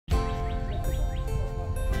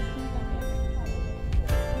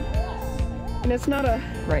And it's not a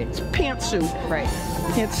pantsuit. Right.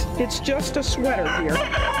 It's just a sweater, dear.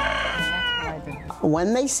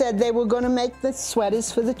 When they said they were going to make the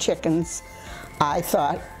sweaters for the chickens, I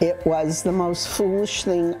thought it was the most foolish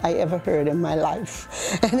thing I ever heard in my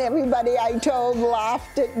life. And everybody I told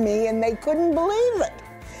laughed at me and they couldn't believe it.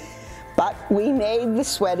 But we made the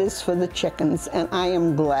sweaters for the chickens and I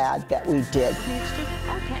am glad that we did.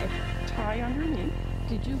 Okay, tie underneath.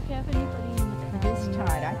 Did you have anybody with this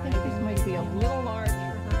tied? I think this might be a little large for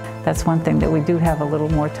her. That's one thing that we do have a little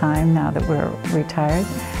more time now that we're retired.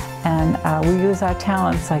 And we use our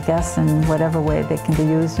talents, I guess, in whatever way they can be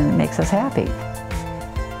used, and it makes us happy.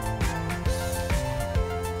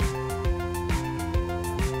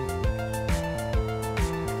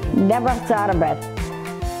 Never thought of it,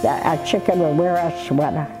 that a chicken would wear a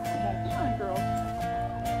sweater.